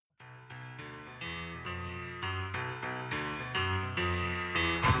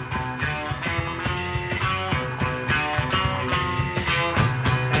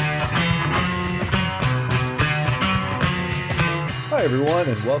Hi, everyone,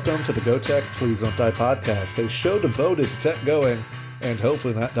 and welcome to the Go Tech Please Don't Die podcast, a show devoted to tech going and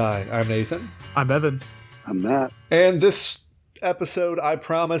hopefully not dying. I'm Nathan. I'm Evan. I'm Matt. And this episode, I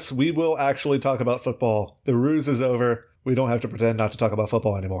promise, we will actually talk about football. The ruse is over. We don't have to pretend not to talk about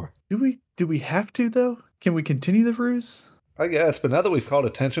football anymore. Do we have to, though? Can we continue the ruse? I guess, but now that we've called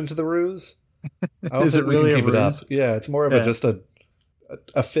attention to the ruse, I don't Is think it we really can keep a it up. ruse? Yeah, it's more of just a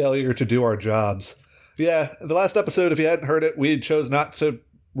failure to do our jobs. Yeah, the last episode, if you hadn't heard it, we chose not to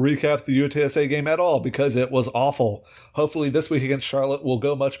recap the UTSA game at all because it was awful. Hopefully this week against Charlotte will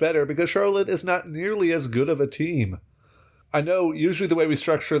go much better because Charlotte is not nearly as good of a team. I know usually the way we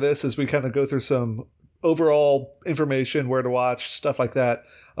structure this is we kind of go through some overall information, where to watch, stuff like that.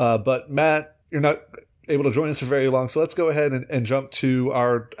 But Matt, you're not able to join us for very long, so let's go ahead and jump to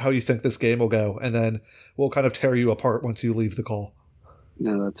our how you think this game will go, and then we'll kind of tear you apart once you leave the call.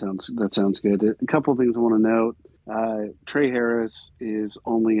 No, that sounds good. A couple of things I want to note. Trey Harris is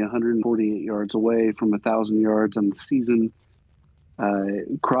only 148 yards away from 1,000 yards on the season.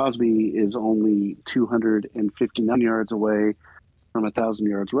 Crosby is only 259 yards away from 1,000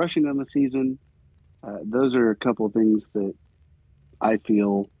 yards rushing on the season. Those are a couple of things that I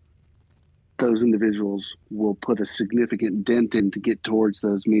feel those individuals will put a significant dent in to get towards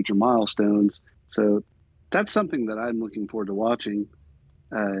those major milestones. So that's something that I'm looking forward to watching.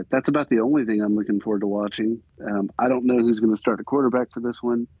 That's about the only thing I'm looking forward to watching. I don't know who's going to start a quarterback for this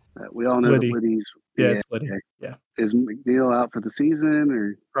one. We all know Liddy. that Liddy's. It's Liddy. Yeah. Is McNeil out for the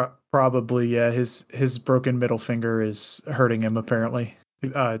season or? Probably, yeah. His broken middle finger is hurting him, apparently.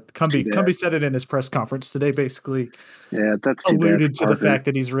 Cumbie said it in his press conference today, basically. Yeah, that's too alluded bad to the fact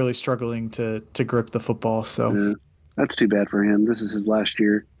that he's really struggling to grip the football. So yeah, that's too bad for him. This is his last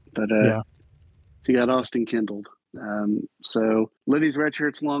year. But yeah. He got Austin kindled. So Liddy's red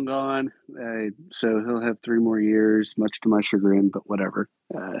shirt's long gone. So he'll have 3 more years, much to my chagrin, but whatever.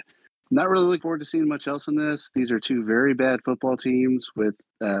 Not really looking forward to seeing much else in this. These are 2 very bad football teams with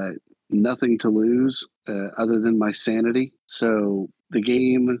nothing to lose other than my sanity. So the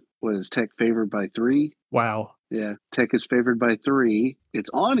game was Tech favored by 3. Wow. Yeah, Tech is favored by 3. It's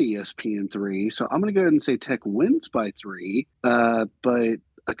on ESPN3, so I'm going to go ahead and say Tech wins by 3. But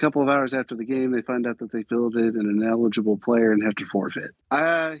a couple of hours after the game, they find out that they fielded an ineligible player and have to forfeit.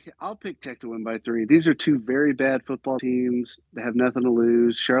 I'll pick Tech to win by 3. These are 2 very bad football teams. They have nothing to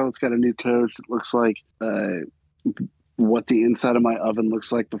lose. Charlotte's got a new coach that looks like what the inside of my oven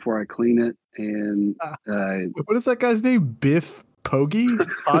looks like before I clean it. And what is that guy's name? Biff Poggi?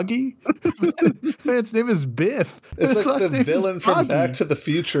 Poggi? Man's name is Biff. It's like the villain from Back to the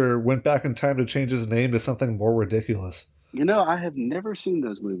Future went back in time to change his name to something more ridiculous. You know, I have never seen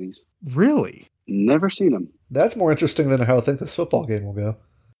those movies. Really? Never seen them. That's more interesting than how I think this football game will go.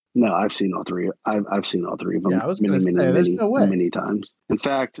 No, I've seen all 3. I've seen all 3 of them. Yeah, I was going to say, there's no way. Many times. In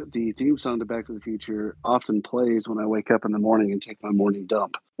fact, the theme song to Back to the Future often plays when I wake up in the morning and take my morning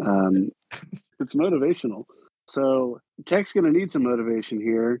dump. It's motivational. So Tech's going to need some motivation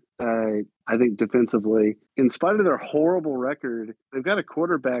here. I think defensively, in spite of their horrible record, they've got a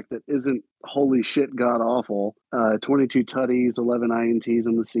quarterback that isn't holy shit god awful. 22 tutties, 11 INTs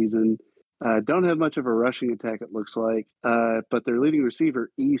in the season. Don't have much of a rushing attack, it looks like. But their leading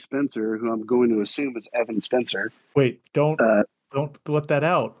receiver, E. Spencer, who I'm going to assume is Evan Spencer. Wait, don't let that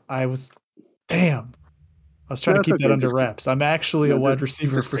out. I was trying to keep that under wraps. I'm actually a wide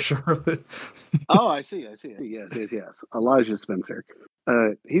receiver for Charlotte. Oh, I see. Yes. Elijah Spencer.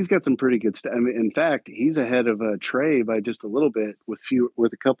 He's got some pretty good stuff. I mean, in fact, he's ahead of Trey by just a little bit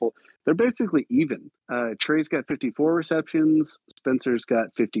with a couple. They're basically even. Trey's got 54 receptions. Spencer's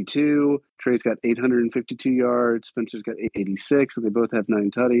got 52. Trey's got 852 yards. Spencer's got 86. And they both have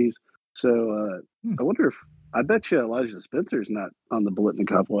 9 tutties. So I wonder if I bet you Elijah Spencer's not on the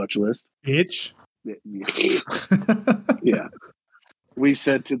Blitnikov watch list. Bitch. Yeah. We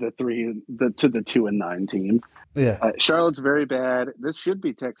said to the 2-9 team. Yeah. Charlotte's very bad. This should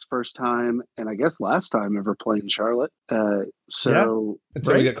be Tech's first time, and I guess last time ever playing Charlotte. Until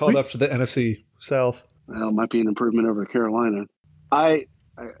we get called up to the NFC South. Well, it might be an improvement over Carolina. I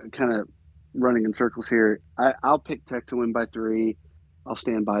kind of running in circles here. I'll pick Tech to win by 3. I'll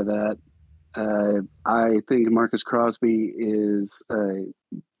stand by that. I think Marcus Crosby is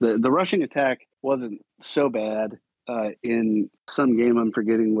the rushing attack wasn't so bad in some game. I'm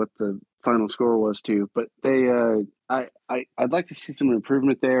forgetting what the final score was too, but they I'd like to see some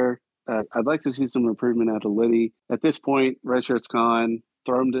improvement there. I'd like to see some improvement out of Liddy. At this point, red shirt's gone.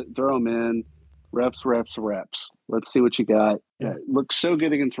 Throw him in. Reps. Let's see what you got. Looked so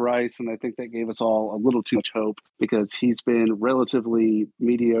good against Rice, and I think that gave us all a little too much hope because he's been relatively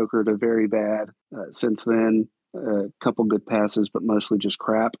mediocre to very bad since then. a couple good passes, but mostly just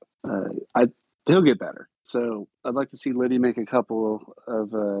crap. He'll get better. So I'd like to see Liddy make a couple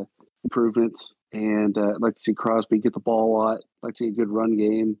of improvements, and I'd like to see Crosby get the ball a lot. I'd like to see a good run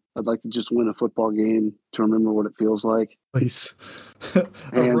game. I'd like to just win a football game to remember what it feels like. Please.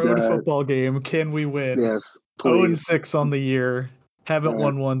 Road football game. Can we win? Yes, please. 0-6 on the year. Haven't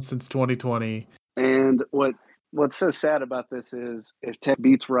won one since 2020. And what's so sad about this is if Tech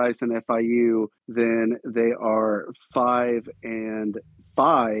beats Rice and FIU, then they are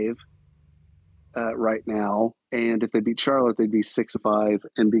 5-5 right now. And if they beat Charlotte, they'd be 6-5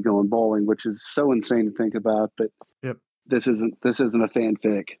 and be going bowling, which is so insane to think about. But this isn't a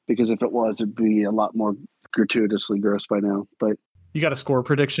fanfic, because if it was, it'd be a lot more gratuitously gross by now. But you got a score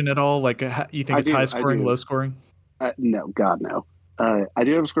prediction at all? Like, you think it's high scoring, low scoring? No, God, no. I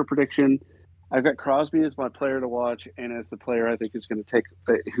do have a score prediction. I've got Crosby as my player to watch, and as the player I think is going to take,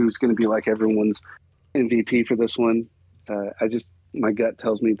 who's going to be like everyone's MVP for this one. My gut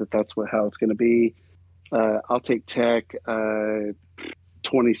tells me that's how it's going to be. I'll take Tech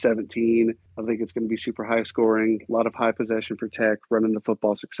 2017. I think it's going to be super high scoring, a lot of high possession for Tech, running the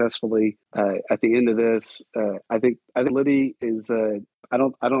football successfully. At the end of this, I think Liddy is. I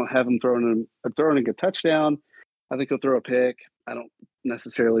don't have him throwing a touchdown. I think he'll throw a pick. I don't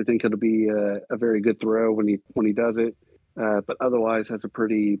necessarily think it'll be a very good throw when he does it, but otherwise has a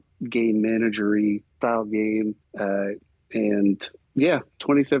pretty game managery style game. And yeah,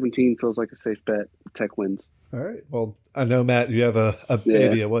 2017 feels like a safe bet. Tech wins. All right. Well, I know, Matt, you have a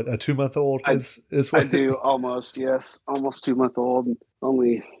baby, a 2-month-old is what? I do, almost, yes. Almost 2-month-old,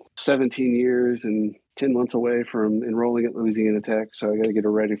 only 17 years and 10 months away from enrolling at Louisiana Tech. So I got to get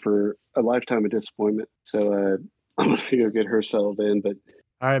her ready for a lifetime of disappointment. So I'm going to go get her settled in. But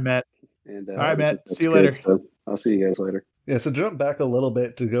all right, Matt. And, all right, Matt. See you later. So I'll see you guys later. Yeah, so jump back a little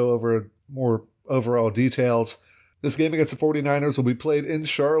bit to go over more overall details. This game against the 49ers will be played in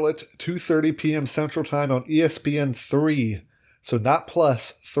Charlotte, 2:30 p.m. Central Time on ESPN 3. So not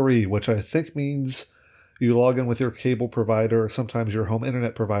plus 3, which I think means you log in with your cable provider or sometimes your home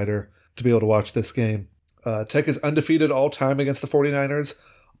internet provider to be able to watch this game. Tech is undefeated all time against the 49ers,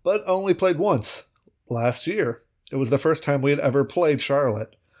 but only played once last year. It was the first time we had ever played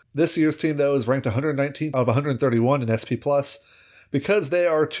Charlotte. This year's team, though, is ranked 119th out of 131 in SP+, because they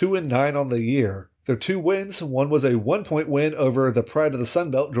are 2-9 on the year. Their 2 wins, one was a 1-point win over the pride of the Sun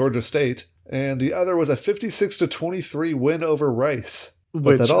Belt, Georgia State, and the other was a 56-23 win over Rice.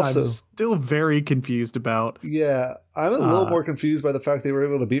 Which I'm still very confused about. Yeah, I'm a little more confused by the fact they were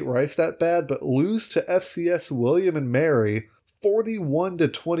able to beat Rice that bad, but lose to FCS William and Mary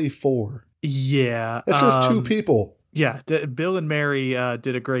 41-24. Yeah. That's just 2 people. Yeah, Bill and Mary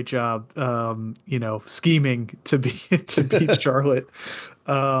did a great job, scheming to beat Charlotte.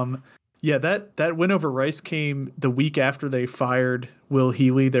 Yeah, that win over Rice came the week after they fired Will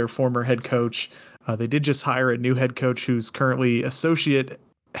Healy, their former head coach. They did just hire a new head coach who's currently associate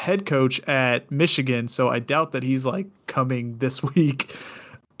head coach at Michigan, so I doubt that he's coming this week.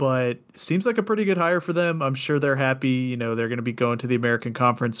 But seems like a pretty good hire for them. I'm sure they're happy. They're going to be going to the American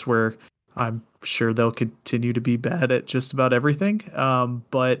Conference, where I'm sure they'll continue to be bad at just about everything.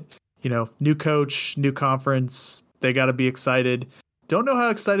 But new coach, new conference, they got to be excited. Don't know how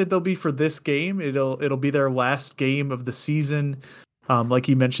excited they'll be for this game. It'll be their last game of the season. Like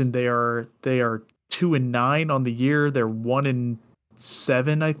you mentioned, they are 2-9 on the year. They're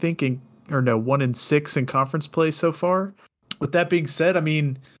 1-7, I think, 1-6 in conference play so far. With that being said, I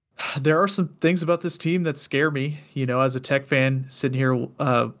mean, there are some things about this team that scare me. As a Tech fan, sitting here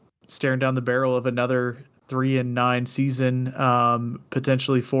staring down the barrel of another 3-9 season,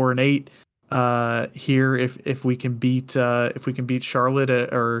 potentially 4-8. Here, if we can beat Charlotte,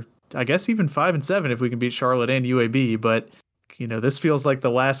 or I guess even 5-7 if we can beat Charlotte and UAB. But this feels like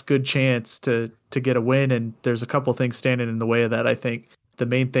the last good chance to get a win, and there's a couple things standing in the way of that. I think the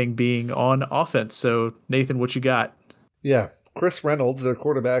main thing being on offense. So Nathan, what you got? Yeah, Chris Reynolds, their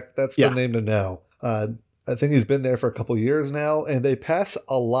quarterback. That's the name to know. I think he's been there for a couple years now, and they pass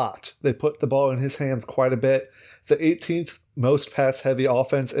a lot. They put the ball in his hands quite a bit. The 18th most pass-heavy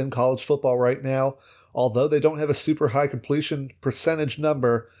offense in college football right now. Although they don't have a super high completion percentage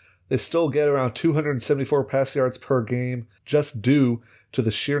number, they still get around 274 pass yards per game, just due to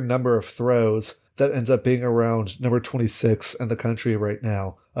the sheer number of throws. That ends up being around number 26 in the country right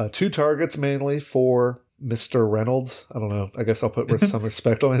now. 2 targets mainly for Mr. Reynolds. I don't know. I guess I'll put some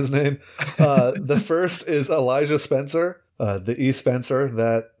respect on his name. The first is Elijah Spencer, the E. Spencer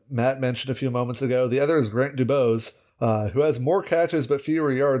that Matt mentioned a few moments ago. The other is Grant Dubose, who has more catches but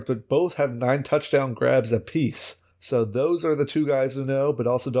fewer yards, but both have 9 touchdown grabs apiece. So those are the two guys to know, but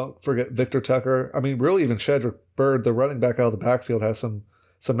also don't forget Victor Tucker. I mean, really even Shedrick Bird, the running back out of the backfield, has some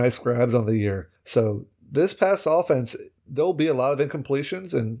nice grabs on the year. So this past offense, there'll be a lot of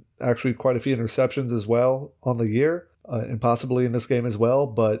incompletions and actually quite a few interceptions as well on the year, and possibly in this game as well,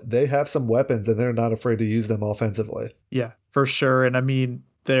 but they have some weapons and they're not afraid to use them offensively. Yeah, for sure. And I mean,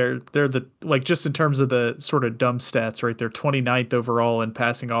 they're the, like, just in terms of the sort of dumb stats, right? They're 29th overall in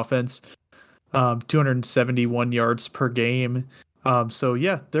passing offense, 271 yards per game. So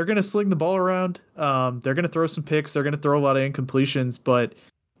yeah, they're going to sling the ball around. They're going to throw some picks. They're going to throw a lot of incompletions, but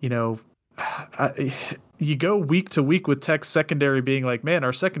you know, you go week to week with Tech's secondary being like, man,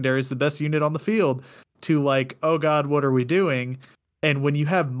 our secondary is the best unit on the field, to like, oh God, what are we doing? And when you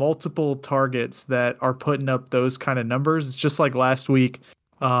have multiple targets that are putting up those kind of numbers, it's just like last week,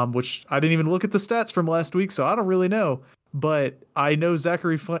 which I didn't even look at the stats from last week, so I don't really know. But I know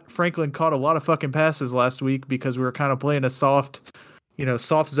Zachary Franklin caught a lot of fucking passes last week because we were kind of playing a soft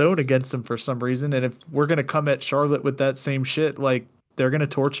zone against him for some reason. And if we're going to come at Charlotte with that same shit, like, they're going to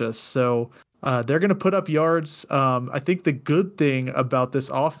torch us. So they're going to put up yards. I think the good thing about this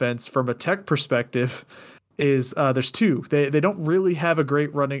offense from a Tech perspective is there's two. They don't really have a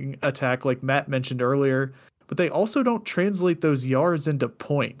great running attack like Matt mentioned earlier, but they also don't translate those yards into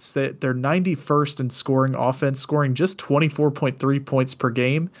points. They're 91st in scoring offense, scoring just 24.3 points per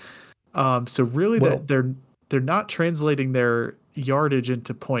game. So really they're not translating their yardage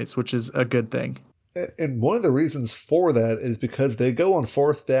into points, which is a good thing. And one of the reasons for that is because they go on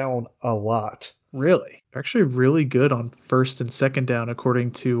fourth down a lot. Really? They're actually really good on first and second down,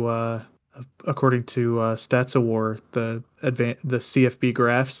 according to StatsAwar, the CFB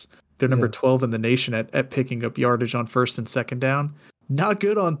graphs. They're number 12 in the nation at picking up yardage on first and second down. Not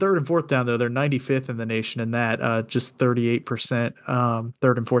good on third and fourth down, though. They're 95th in the nation in that, just 38%.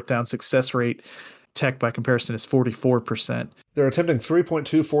 Third and fourth down success rate. Tech, by comparison, is 44%. They're attempting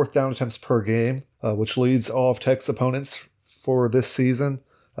 3.2 fourth down attempts per game, which leads all of Tech's opponents for this season.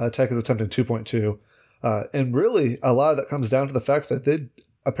 Tech is attempting 2.2. And really, a lot of that comes down to the fact that they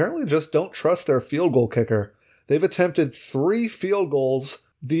apparently just don't trust their field goal kicker. They've attempted 3 field goals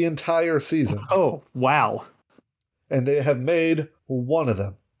the entire season. Oh, wow. And they have made 1 of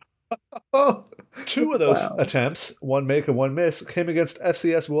them. 2 of those attempts, 1 make and 1 miss, came against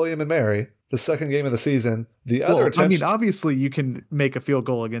FCS William and Mary, the second game of the season. The other attempt, I mean, obviously you can make a field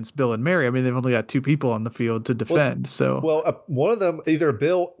goal against Bill and Mary. I mean, they've only got 2 people on the field to defend. One of them, either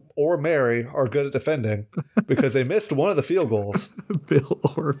Bill or Mary, are good at defending because they missed one of the field goals. Bill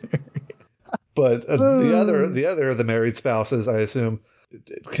or Mary. But the other of the married spouses, I assume,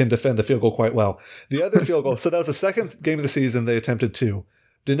 can defend the field goal quite well. The other field goal, so that was the second game of the season, they attempted 2.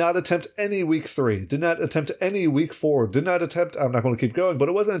 Did not attempt any week 3. Did not attempt any week 4. Did not attempt, I'm not going to keep going, but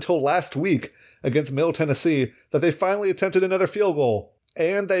it wasn't until last week against Middle Tennessee that they finally attempted another field goal.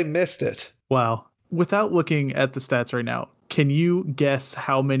 And they missed it. Wow. Without looking at the stats right now, can you guess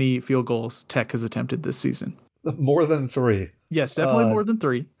how many field goals Tech has attempted this season? More than 3. Yes, definitely more than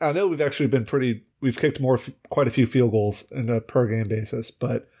 3. I know we've actually been we've kicked quite a few field goals in a per game basis,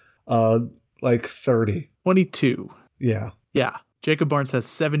 but like 30. 22. Yeah. Yeah. Jacob Barnes has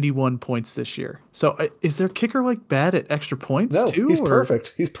 71 points this year. So is their kicker like bad at extra points too? He's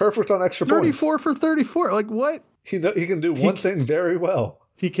perfect. He's perfect on extra 34 points. 34 for 34. Like what? He can do one thing very well.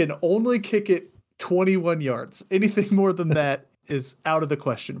 He can only kick it 21 yards. Anything more than that is out of the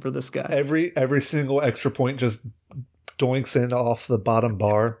question for this guy. Every single extra point just doinks in off the bottom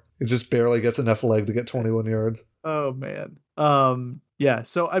bar. It just barely gets enough leg to get 21 yards. Oh man. Yeah.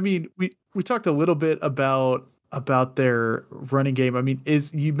 So I mean, we talked a little bit about their running game. I mean,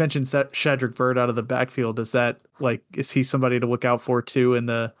 you mentioned Shedrick Bird out of the backfield. Is he somebody to look out for too in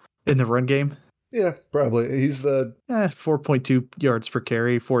the run game? Yeah, probably. He's the 4.2 yards per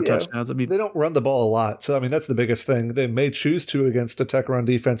carry, 4 touchdowns. I mean, they don't run the ball a lot. So I mean, that's the biggest thing. They may choose to against a Tech run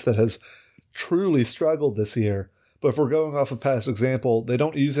defense that has truly struggled this year. But if we're going off of past example, they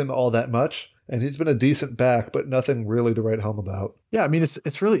don't use him all that much. And he's been a decent back, but nothing really to write home about. Yeah, I mean,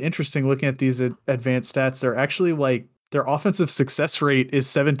 it's really interesting looking at these advanced stats. They're actually like, their offensive success rate is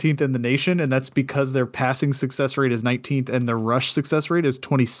 17th in the nation, and that's because their passing success rate is 19th and their rush success rate is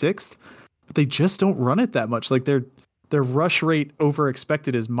 26th. But they just don't run it that much. Like their rush rate over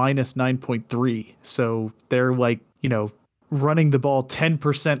expected is minus 9.3. So they're like, running the ball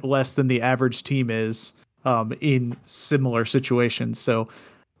 10% less than the average team is in similar situations. So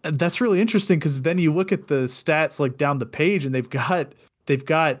that's really interesting because then you look at the stats like down the page and they've got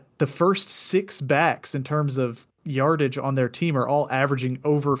the first 6 backs in terms of yardage on their team are all averaging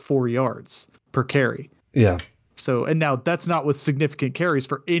over 4 yards per carry. Yeah. So, and now that's not with significant carries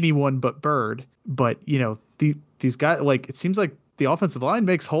for anyone but Bird, but these guys, like, it seems like the offensive line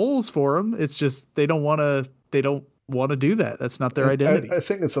makes holes for them. It's just they don't want to do that. That's not their identity. I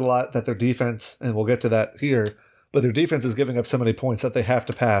think it's a lot that their defense, and we'll get to that here, but their defense is giving up so many points that they have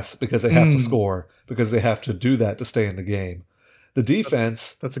to pass because they have to score, because they have to do that to stay in the game. The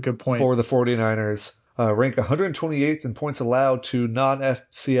defense, that's a good point, for the 49ers rank 128th in points allowed to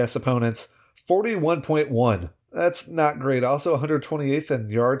non-FCS opponents, 41.1. That's not great. Also 128th in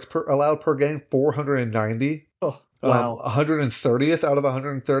yards allowed per game, 490. Oh, wow. 130th out of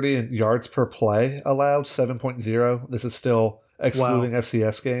 130 in yards per play allowed, 7.0. This is still excluding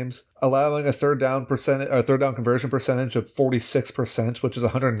FCS games. Allowing a third down conversion percentage of 46%, which is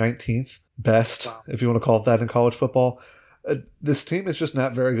 119th best, if you want to call it that in college football. This team is just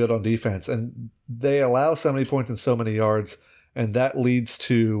not very good on defense, and they allow so many points and so many yards, and that leads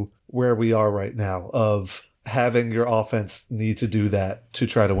to where we are right now of having your offense need to do that to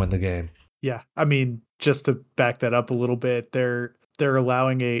try to win the game. Yeah, I mean, just to back that up a little bit, they're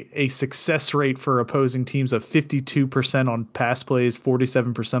allowing a success rate for opposing teams of 52% on pass plays,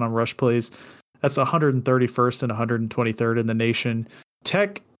 47% on rush plays. That's 131st and 123rd in the nation.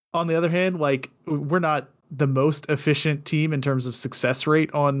 Tech, on the other hand, like, we're not the most efficient team in terms of success rate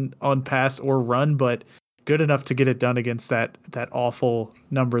on pass or run, but good enough to get it done against that awful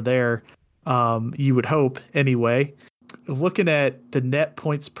number there. You would hope anyway. Looking at the net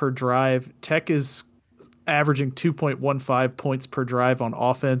points per drive, Tech is averaging 2.15 points per drive on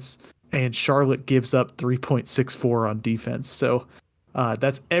offense, and Charlotte gives up 3.64 on defense. So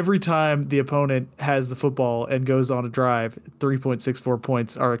that's every time the opponent has the football and goes on a drive, 3.64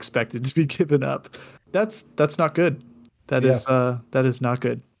 points are expected to be given up. That's not good. That is not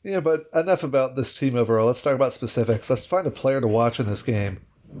good. Yeah, but enough about this team overall. Let's talk about specifics. Let's find a player to watch in this game.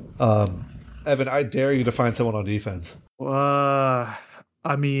 Evan, I dare you to find someone on defense. I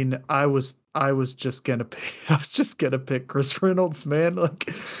mean, I was just gonna pick Chris Reynolds, man.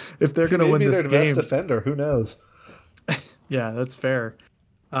 Like, if they're gonna win this game, best defender, who knows? Yeah, that's fair.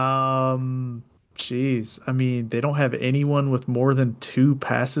 Jeez, I mean, they don't have anyone with more than 2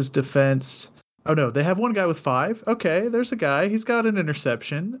 passes defensed. Oh no, they have one guy with 5. Okay, there's a guy. He's got an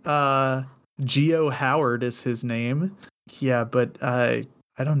interception. Geo Howard is his name. Yeah, but I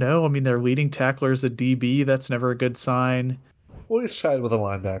don't know. I mean, their leading tackler is a DB. That's never a good sign. Well, he's tried with a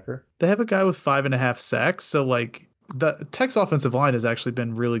linebacker. They have a guy with 5.5 sacks. So, like, the Tech's offensive line has actually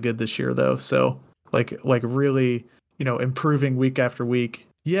been really good this year, though. So, like really, improving week after week.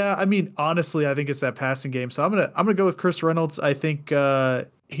 Yeah, I mean, honestly, I think it's that passing game. So I'm gonna go with Chris Reynolds. I think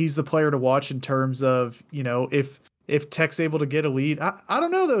he's the player to watch in terms of, if Tech's able to get a lead. I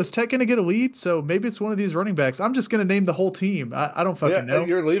don't know, though. Is Tech going to get a lead? So maybe it's one of these running backs. I'm just going to name the whole team. I don't fucking know.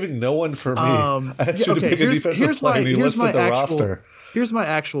 You're leaving no one for me. I asked you to pick a defensive player, and you listed the roster. Here's my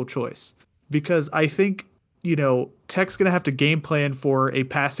actual choice. Because I think, Tech's going to have to game plan for a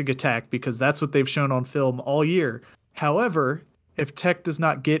passing attack because that's what they've shown on film all year. However, if Tech does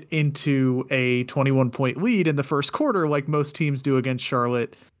not get into a 21-point lead in the first quarter like most teams do against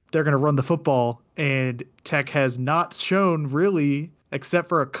Charlotte, they're going to run the football, and Tech has not shown really, except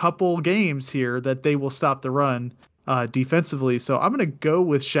for a couple games here, that they will stop the run defensively. So I'm going to go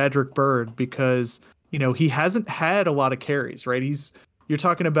with Shadrick Byrd because, he hasn't had a lot of carries, right? You're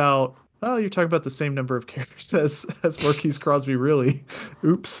talking about the same number of carries as Marquise Crosby, really.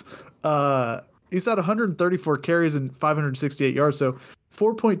 Oops. He's at 134 carries and 568 yards. So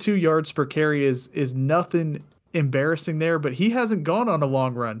 4.2 yards per carry is nothing embarrassing there, but he hasn't gone on a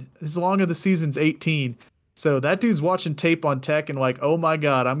long run. His long of the season's 18. So that dude's watching tape on Tech and like, oh my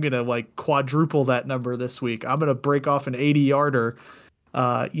God, I'm going to quadruple that number this week. I'm going to break off an 80-yarder,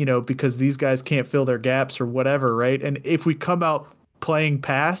 because these guys can't fill their gaps or whatever, right? And if we come out playing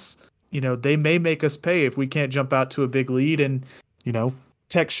pass, they may make us pay if we can't jump out to a big lead. And,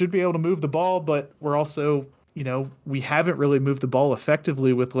 Tech should be able to move the ball, but we're also, we haven't really moved the ball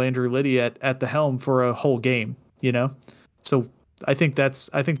effectively with Landry Liddy at the helm for a whole game, So I think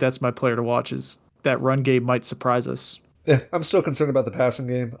that's my player to watch, is that run game might surprise us. Yeah, I'm still concerned about the passing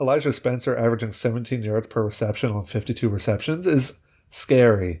game. Elijah Spencer averaging 17 yards per reception on 52 receptions is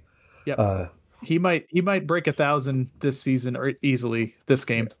scary. Yeah. He might break 1,000 this season or easily this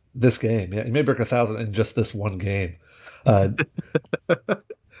game. Yeah. He may break 1,000 in just this one game.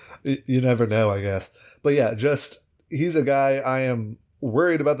 You never know, I guess. But yeah, he's a guy I am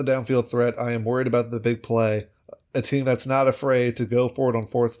worried about the downfield threat. I am worried about the big play. A team that's not afraid to go for it on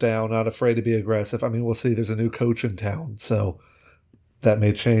 4th down, not afraid to be aggressive. I mean, we'll see. There's a new coach in town, so that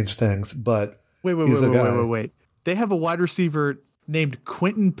may change things. But wait. They have a wide receiver named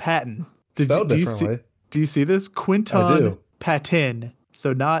Quentin Patton. Spelled differently. Do you see this? Quinton Patton.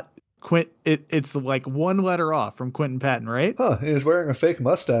 So not It's like one letter off from Quentin Patton, right? Huh, he's wearing a fake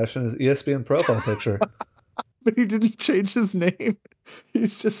mustache in his ESPN profile picture. But he didn't change his name.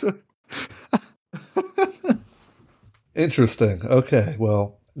 He's just Interesting. Okay,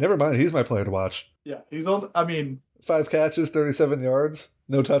 well, never mind. He's my player to watch. Yeah, he's on. I mean, 5 catches, 37 yards,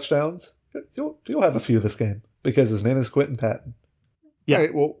 no touchdowns. You'll have a few this game because his name is Quentin Patton. Yeah. All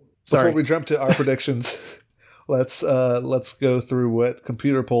right, well, before we jump to our predictions, let's go through what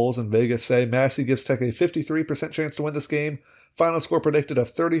computer polls in Vegas say. Massey gives Tech a 53% chance to win this game. Final score predicted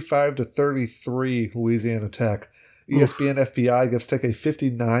of 35-33 Louisiana Tech. ESPN FPI gives Tech a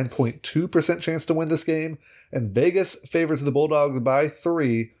 59.2% chance to win this game. And Vegas favors the Bulldogs by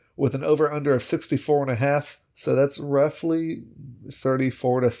 3 with an over-under of 64.5. So that's roughly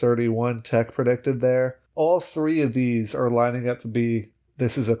 34-31 Tech predicted there. All 3 of these are lining up to be,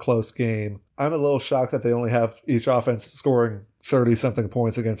 this is a close game. I'm a little shocked that they only have each offense scoring 30-something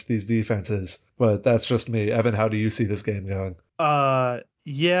points against these defenses. But that's just me. Evan, how do you see this game going?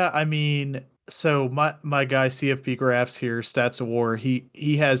 Yeah, I mean, so my guy CFP Graphs here, Stats of War,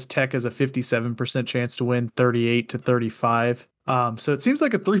 he has Tech as a 57% chance to win, 38-35. So it seems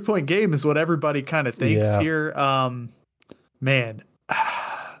like a 3-point game is what everybody kind of thinks here. Man,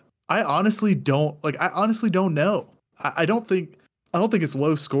 I honestly don't know. I don't think it's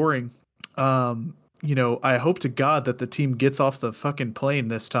low scoring. I hope to God that the team gets off the fucking plane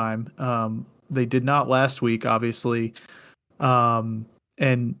this time. They did not last week, obviously. But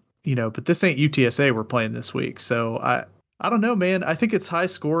this ain't UTSA we're playing this week. So I don't know, man. I think it's high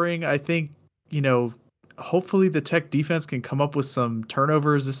scoring. I think, hopefully the Tech defense can come up with some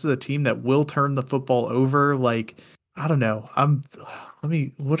turnovers. This is a team that will turn the football over. Like, I don't know.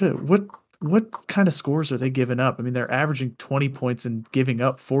 What kind of scores are they giving up? I mean, they're averaging 20 points and giving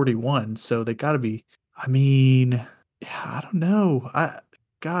up 41. So they got to be, I don't know.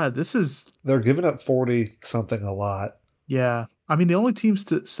 They're giving up 40 something a lot. Yeah. I mean, the only teams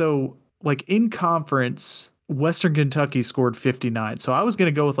in conference, Western Kentucky scored 59. So I was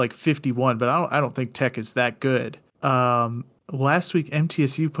going to go with 51, but I don't think Tech is that good. Last week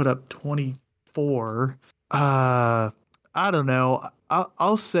MTSU put up 24. I don't know.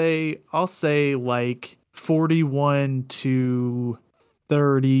 I'll say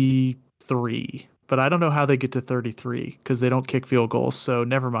 41-33. But I don't know how they get to 33 because they don't kick field goals. So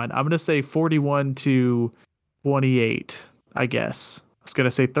never mind. I'm going to say 41-28, I guess. I was going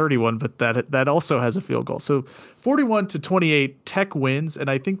to say 31, but that also has a field goal. So 41-28, Tech wins. And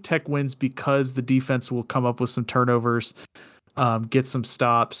I think Tech wins because the defense will come up with some turnovers, get some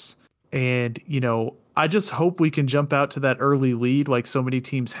stops. And, I just hope we can jump out to that early lead like so many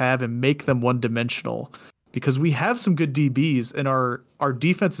teams have and make them one-dimensional. Because we have some good DBs, and our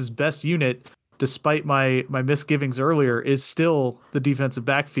defense's best unit, despite my misgivings earlier, is still the defensive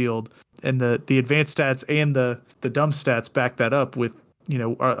backfield, and the advanced stats and the dumb stats back that up with,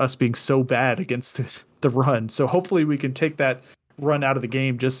 us being so bad against the run. So hopefully we can take that run out of the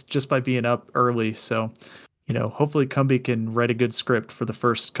game just by being up early. So, hopefully Cumbie can write a good script for the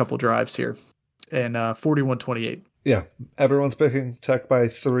first couple drives here. And 41-28. Yeah, everyone's picking Tech by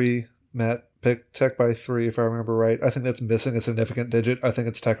 3. Matt picked Tech by 3, if I remember right. I think that's missing a significant digit. I think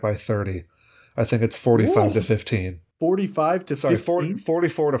it's Tech by 30. I think it's 45-15. 45-15?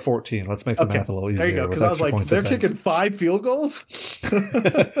 44-14. Let's make the math a little easier. There you go, because I was like, they're kicking 5 field goals?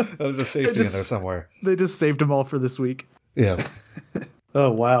 That was a safety in there somewhere. They just saved them all for this week. Yeah.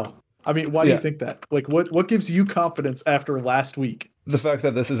 Oh, wow. I mean, why do you think that? What gives you confidence after last week? The fact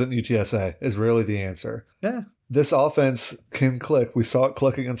that this isn't UTSA is really the answer. Yeah. This offense can click. We saw it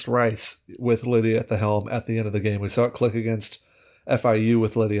click against Rice with Lydia at the helm at the end of the game. We saw it click against FIU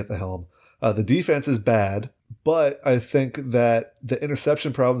with Lydia at the helm. The defense is bad, but I think that the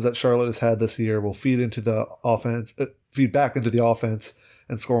interception problems that Charlotte has had this year will feed back into the offense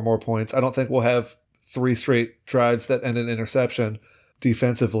and score more points. I don't think we'll have 3 straight drives that end in interception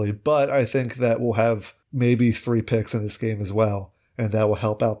defensively, but I think that we'll have maybe 3 picks in this game as well, and that will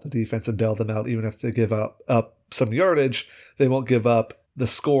help out the defense and bail them out. Even if they give up some yardage, they won't give up the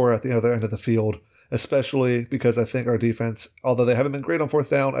score at the other end of the field, especially because I think our defense, although they haven't been great on 4th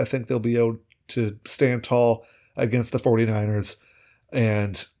down, I think they'll be able to stand tall against the 49ers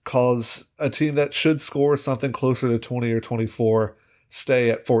and cause a team that should score something closer to 20 or 24 stay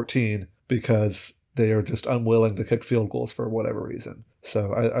at 14 because they are just unwilling to kick field goals for whatever reason.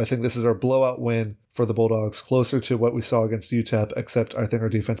 So I think this is our blowout win for the Bulldogs, closer to what we saw against UTEP, except I think our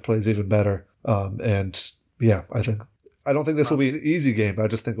defense plays even better. I don't think this will be an easy game, but I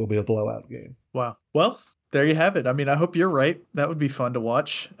just think it will be a blowout game. Wow. Well, there you have it. I mean, I hope you're right. That would be fun to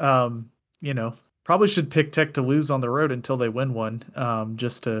watch. Probably should pick Tech to lose on the road until they win one,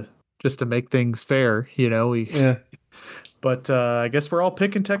 just to just to make things fair, Yeah. But I guess we're all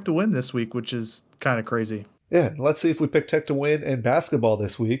picking Tech to win this week, which is kind of crazy. Yeah, let's see if we pick Tech to win in basketball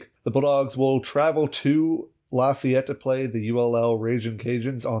this week. The Bulldogs will travel to Lafayette to play the ULL Raging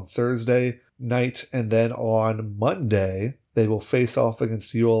Cajuns on Thursday night, and then on Monday they will face off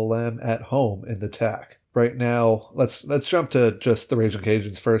against ULM at home in the TAC. Right now, let's jump to just the Raging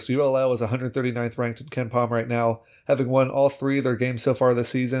Cajuns first. ULL is 139th ranked in KenPom right now, having won all 3 of their games so far this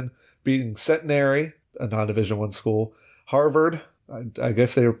season, beating Centenary, a non-Division I school, Harvard. I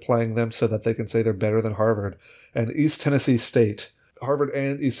guess they were playing them so that they can say they're better than Harvard. And East Tennessee State. Harvard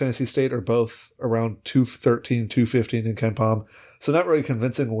and East Tennessee State are both around 213, 215 in KenPom. So not really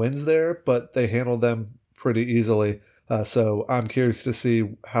convincing wins there, but they handled them pretty easily. So I'm curious to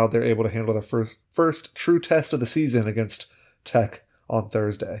see how they're able to handle their first true test of the season against Tech on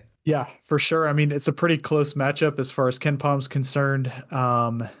Thursday. Yeah, for sure. I mean, it's a pretty close matchup as far as KenPom's concerned.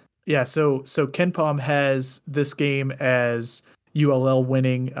 Yeah, so KenPom has this game as ULL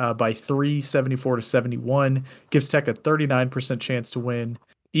winning by 3, 74-71, gives Tech a 39% chance to win.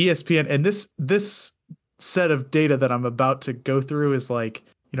 ESPN, and this set of data that I'm about to go through is like,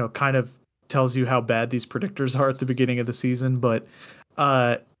 kind of tells you how bad these predictors are at the beginning of the season. But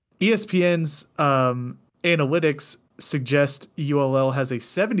ESPN's analytics suggest ULL has a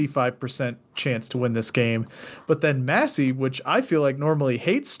 75% chance to win this game. But then Massey, which I feel like normally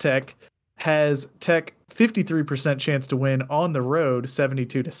hates Tech, has Tech 53% chance to win on the road,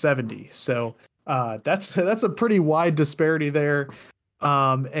 72-70. So that's a pretty wide disparity there.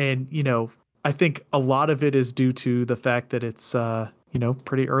 And, I think a lot of it is due to the fact that it's,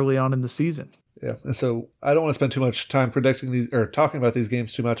 pretty early on in the season. Yeah. And so I don't want to spend too much time predicting these or talking about these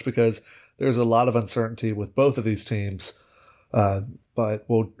games too much because there's a lot of uncertainty with both of these teams. But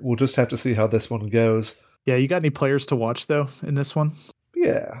we'll just have to see how this one goes. Yeah. You got any players to watch though in this one?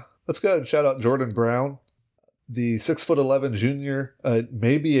 Yeah. Let's go ahead and shout out Jordan Brown, the 6'11" junior,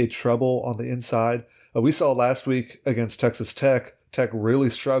 may be a trouble on the inside. We saw last week against Texas Tech really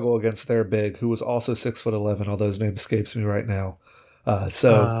struggle against their big, who was also 6'11", although his name escapes me right now.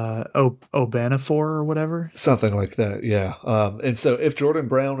 Obanafor or whatever? Something like that, yeah. And so if Jordan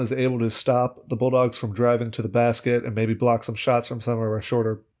Brown is able to stop the Bulldogs from driving to the basket and maybe block some shots from some of our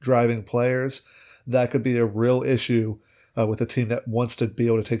shorter driving players, that could be a real issue with a team that wants to be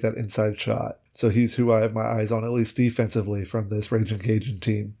able to take that inside shot. So he's who I have my eyes on, at least defensively, from this Raging Cajun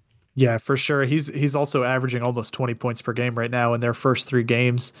team. Yeah, for sure. He's also averaging almost 20 points per game right now in their first 3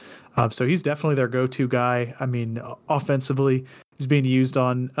 games. So he's definitely their go-to guy. I mean, offensively, he's being used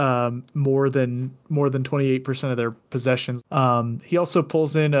on more than 28% of their possessions. He also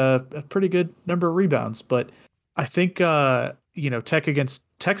pulls in a pretty good number of rebounds. But I think Tech against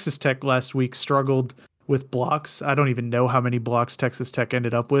Texas Tech last week struggled with blocks. I don't even know how many blocks Texas Tech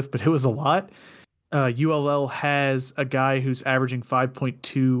ended up with, but it was a lot. ULL has a guy who's averaging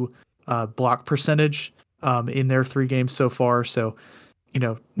 5.2 block percentage in their 3 games so far. So,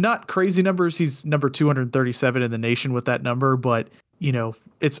 not crazy numbers. He's number 237 in the nation with that number, but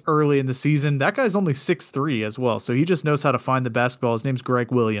it's early in the season. That guy's only 6'3" as well. So he just knows how to find the basketball. His name's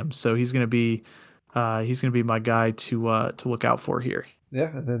Greg Williams. So he's going to be my guy to look out for here.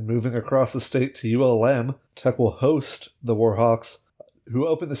 Yeah. And then moving across the state to ULM, Tech will host the Warhawks, who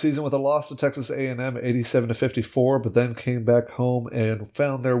opened the season with a loss to Texas A&M 87-54, but then came back home and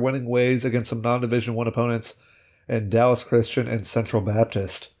found their winning ways against some non-Division I opponents and Dallas Christian and Central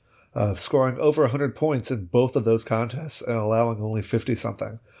Baptist, scoring over 100 points in both of those contests and allowing only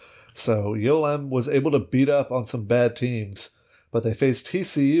 50-something. So ULM was able to beat up on some bad teams, but they faced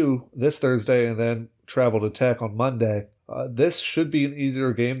TCU this Thursday and then traveled to Tech on Monday. This should be an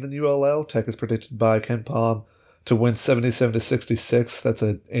easier game than ULL. Tech is predicted by KenPom to win 77-66. That's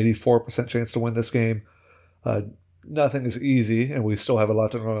an 84% chance to win this game. Nothing is easy, and we still have a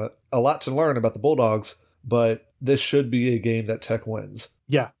lot to learn about the Bulldogs, but this should be a game that Tech wins.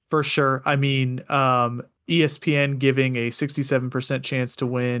 Yeah, for sure. I mean, ESPN giving a 67% chance to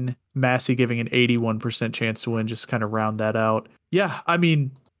win, Massey giving an 81% chance to win, just kind of round that out. Yeah, I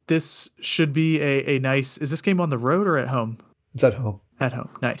mean, this should be a nice... Is this game on the road or at home? It's at home. At home,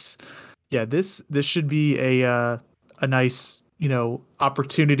 nice. Yeah, this should be a nice,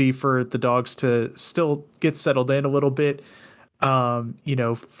 opportunity for the Dogs to still get settled in a little bit,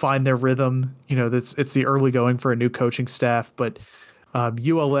 find their rhythm. It's the early going for a new coaching staff, but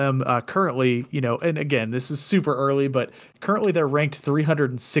ULM currently, and again, this is super early, but currently they're ranked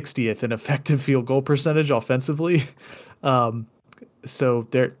 360th in effective field goal percentage offensively. So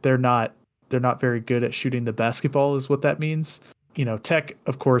they're not very good at shooting the basketball, is what that means. Tech,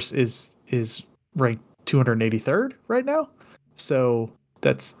 of course, is ranked 283rd right now. So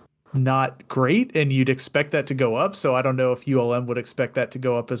that's not great, and you'd expect that to go up. So I don't know if ULM would expect that to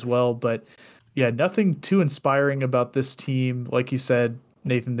go up as well. But yeah, nothing too inspiring about this team. Like you said,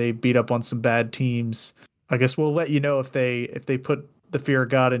 Nathan, they beat up on some bad teams. I guess we'll let you know if they put the fear of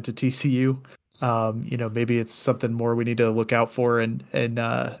God into TCU. Maybe it's something more we need to look out for and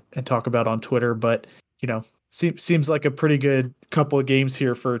talk about on Twitter. But seems like a pretty good couple of games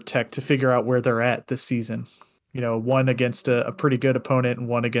here for Tech to figure out where they're at this season. One against a pretty good opponent and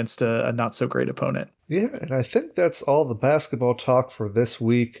one against a not so great opponent. Yeah, and I think that's all the basketball talk for this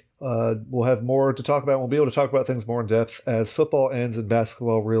week. We'll have more to talk about. We'll be able to talk about things more in depth as football ends and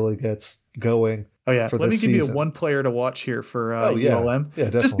basketball really gets going. Oh yeah, let me give you one player to watch here for ULM. Yeah,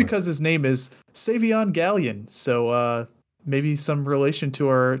 definitely. Just because his name is Savion Gallion, so maybe some relation to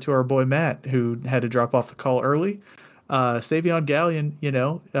our boy Matt, who had to drop off the call early. Savion Gallion,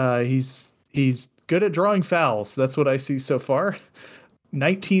 he's good at drawing fouls. That's what I see so far.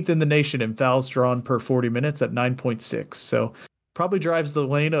 19th in the nation in fouls drawn per 40 minutes at 9.6. So probably drives the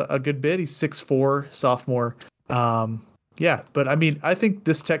lane a good bit. He's 6'4", sophomore. But I mean, I think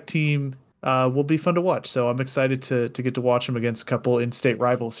this Tech team will be fun to watch. So I'm excited to get to watch them against a couple in-state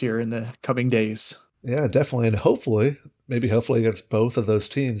rivals here in the coming days. Yeah, definitely. And hopefully against both of those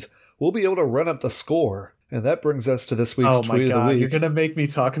teams, we'll be able to run up the score. And that brings us to this week's tweet of the week. You're going to make me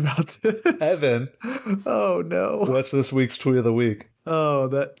talk about this. Evan. Oh, no. What's this week's tweet of the week? Oh,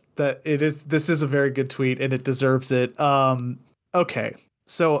 this is a very good tweet and it deserves it. Okay.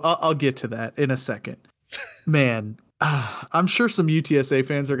 So I'll get to that in a second. Man, I'm sure some UTSA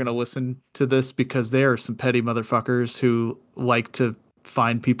fans are going to listen to this because there are some petty motherfuckers who like to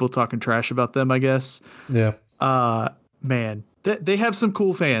find people talking trash about them, I guess. Yeah. Man, they have some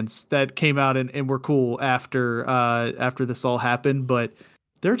cool fans that came out and were cool after this all happened, but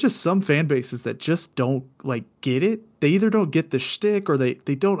there are just some fan bases that just don't get it. They either don't get the shtick or they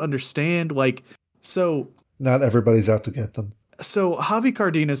don't understand. So not everybody's out to get them. So Javi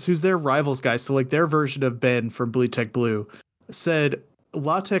Cardenas, who's their rivals guy, so their version of Ben from Blue Tech Blue, said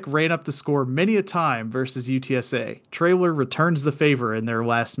La Tech ran up the score many a time versus UTSA. Traylor returns the favor in their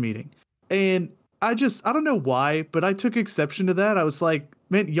last meeting. And I don't know why, but I took exception to that. I was like,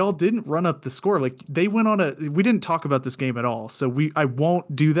 man, y'all didn't run up the score. They went on we didn't talk about this game at all. So I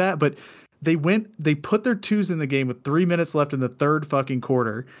won't do that, but they put their twos in the game with 3 minutes left in the third fucking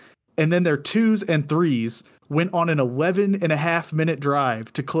quarter. And then their twos and threes went on an 11.5-minute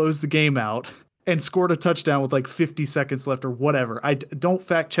drive to close the game out and scored a touchdown with 50 seconds left or whatever. I don't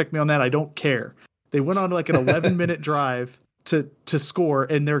fact check me on that. I don't care. They went on an 11-minute drive to score,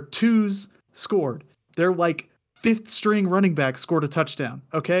 and their twos scored. Their fifth string running back scored a touchdown.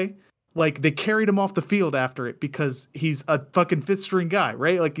 Okay. They carried him off the field after it because he's a fucking fifth string guy,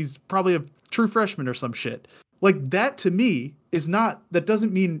 right? He's probably a true freshman or some shit. That to me that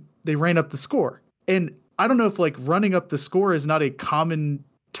doesn't mean they ran up the score. And I don't know if running up the score is not a common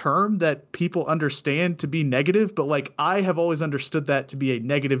term that people understand to be negative, but I have always understood that to be a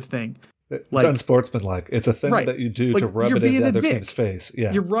negative thing. It's unsportsmanlike. It's a thing that you do to rub it in the other team's face.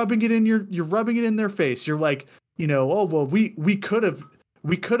 Yeah. You're rubbing it in their face. You're oh well, we could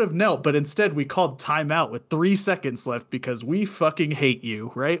have knelt, but instead we called timeout with 3 seconds left because we fucking hate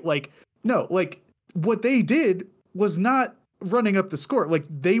you, right? No, what they did was not running up the score.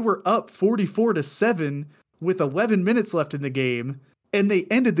 They were up 44-7 with 11 minutes left in the game, and they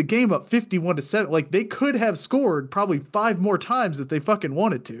ended the game up 51-7. They could have scored probably 5 more times if they fucking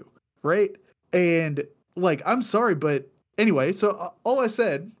wanted to, right? And I'm sorry, but anyway, so all I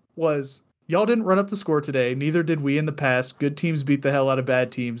said was y'all didn't run up the score today. Neither did we in the past. Good teams beat the hell out of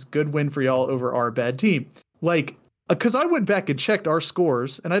bad teams. Good win for y'all over our bad team. Because I went back and checked our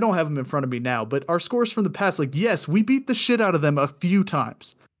scores, and I don't have them in front of me now, but our scores from the past, yes, we beat the shit out of them a few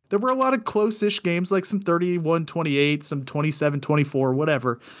times. There were a lot of close-ish games, some 31-28, some 27-24,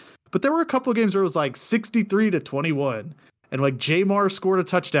 whatever. But there were a couple of games where it was 63-21, and Jamar scored a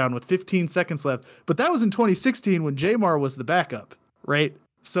touchdown with 15 seconds left. But that was in 2016 when Jamar was the backup, right?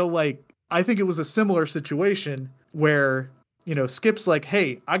 So I think it was a similar situation where, Skip's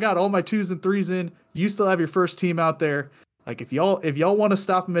hey, I got all my twos and threes in. You still have your first team out there. If y'all want to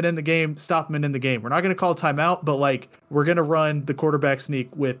stop them and end the game, stop them and end the game. We're not going to call a timeout, but we're going to run the quarterback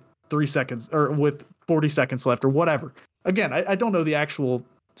sneak with 3 seconds or with 40 seconds left or whatever. Again, I don't know the actual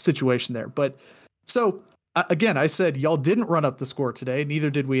situation there, but so again, I said y'all didn't run up the score today. Neither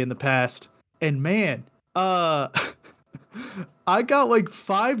did we in the past. And man, I got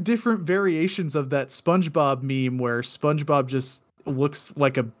 5 different variations of that SpongeBob meme where SpongeBob just looks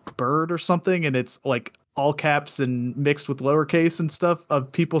like a bird or something, and it's all caps and mixed with lowercase and stuff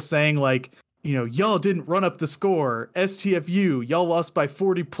of people saying y'all didn't run up the score. STFU, y'all lost by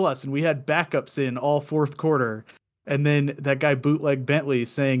 40 plus, and we had backups in all fourth quarter. And then that guy Bootleg Bentley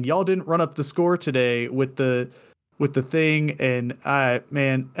saying, y'all didn't run up the score today with the thing. And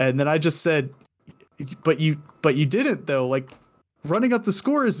and then I just said, but you didn't though. Like, running up the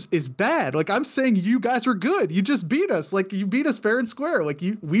score is bad. Like, I'm saying you guys were good. You just beat us. Like, you beat us fair and square. Like,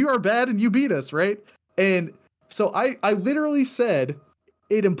 we are bad and you beat us, right? And so I literally said,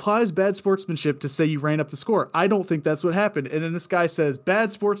 it implies bad sportsmanship to say you ran up the score. I don't think that's what happened. And then this guy says, bad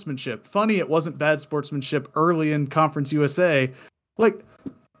sportsmanship. Funny, it wasn't bad sportsmanship early in Conference USA. Like,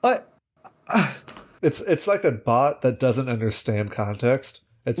 it's like a bot that doesn't understand context.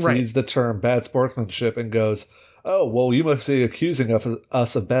 It sees the term bad sportsmanship and goes, oh, well, you must be accusing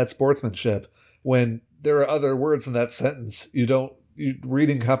us of bad sportsmanship, when there are other words in that sentence.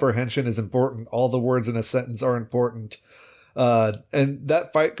 Reading comprehension is important. All the words in a sentence are important. And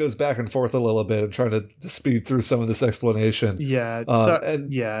that fight goes back and forth a little bit. I'm trying to speed through some of this explanation. Yeah.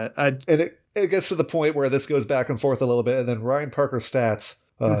 And it gets to the point where this goes back and forth a little bit, and then Ryan Parker stats.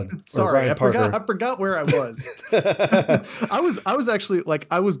 Sorry, I forgot where I was. I was actually, like,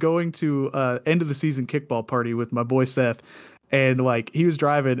 I was going to end of the season kickball party with my boy Seth, and like he was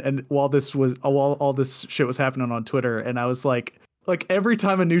driving, and while all this shit was happening on Twitter, and I was like every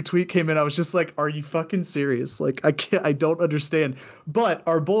time a new tweet came in, I was just like, are you fucking serious? Like, I don't understand. But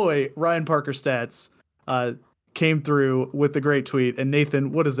our boy Ryan Parker Stats came through with a great tweet. And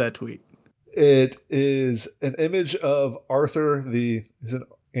Nathan, what is that tweet? It is an image of Arthur is it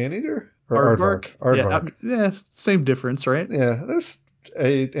Anteater? Or Aardvark? Aardvark. Yeah, same difference, right? Yeah, there's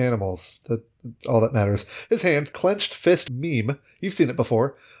 8 animals. All that matters. His hand, clenched fist meme. You've seen it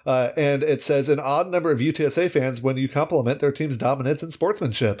before. And it says, an odd number of UTSA fans when you compliment their team's dominance and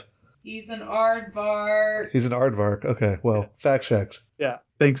sportsmanship. He's an aardvark. Okay, well, fact checked. Yeah,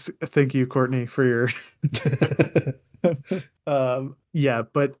 thank you, Courtney, for your... yeah,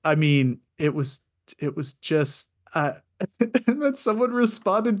 but I mean, it was just... and then someone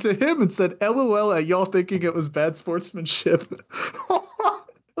responded to him and said, LOL at y'all thinking it was bad sportsmanship.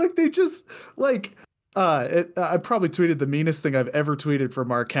 Like, they just, like... I probably tweeted the meanest thing I've ever tweeted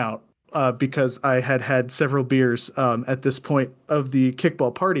from our account because I had several beers at this point of the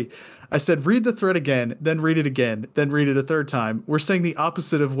kickball party. I said, read the thread again, then read it again, then read it a third time. We're saying the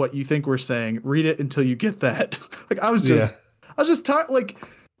opposite of what you think we're saying. Read it until you get that. Like, I was just tired. Like,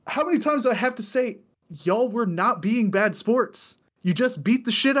 how many times do I have to say, y'all were not being bad sports? You just beat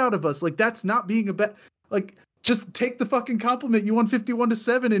the shit out of us. Like, that's not being a bad, like, just take the fucking compliment. You won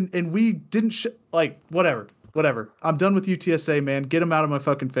 51-7 and we didn't whatever. I'm done with UTSA, man. Get them out of my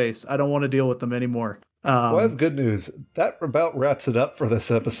fucking face. I don't want to deal with them anymore. Well, I have good news. That about wraps it up for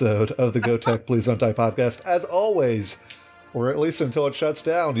this episode of the Go Tech Please Don't Die podcast. As always, or at least until it shuts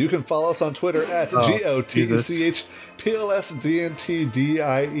down, you can follow us on Twitter at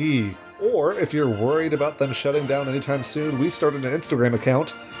GOTCHPLSDNTDIE. Or if you're worried about them shutting down anytime soon, we've started an Instagram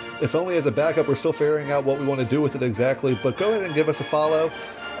account. If only as a backup, we're still figuring out what we want to do with it exactly, but go ahead and give us a follow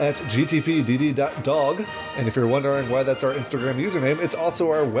at gtpdd.dog. And if you're wondering why that's our Instagram username, it's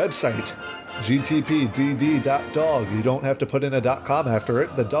also our website, gtpdd.dog. You don't have to put in a .com after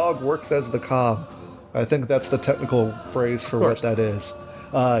it. The dog works as the com. I think that's the technical phrase for what that is.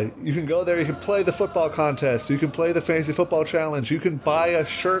 You can go there, you can play the football contest, you can play the fantasy football challenge, you can buy a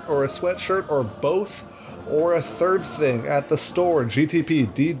shirt or a sweatshirt or both, or a third thing at the store,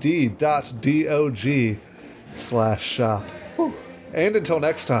 gtpdd.dog/shop. And until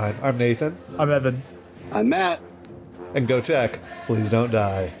next time, I'm Nathan. I'm Evan. I'm Matt. And Go Tech, please don't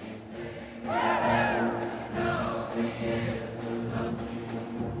die.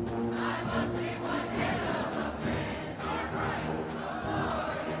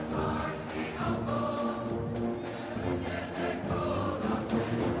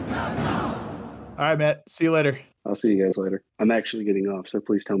 All right, Matt. See you later. I'll see you guys later. I'm actually getting off, so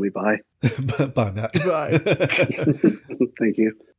please tell me bye. Bye, Matt. Bye. Thank you.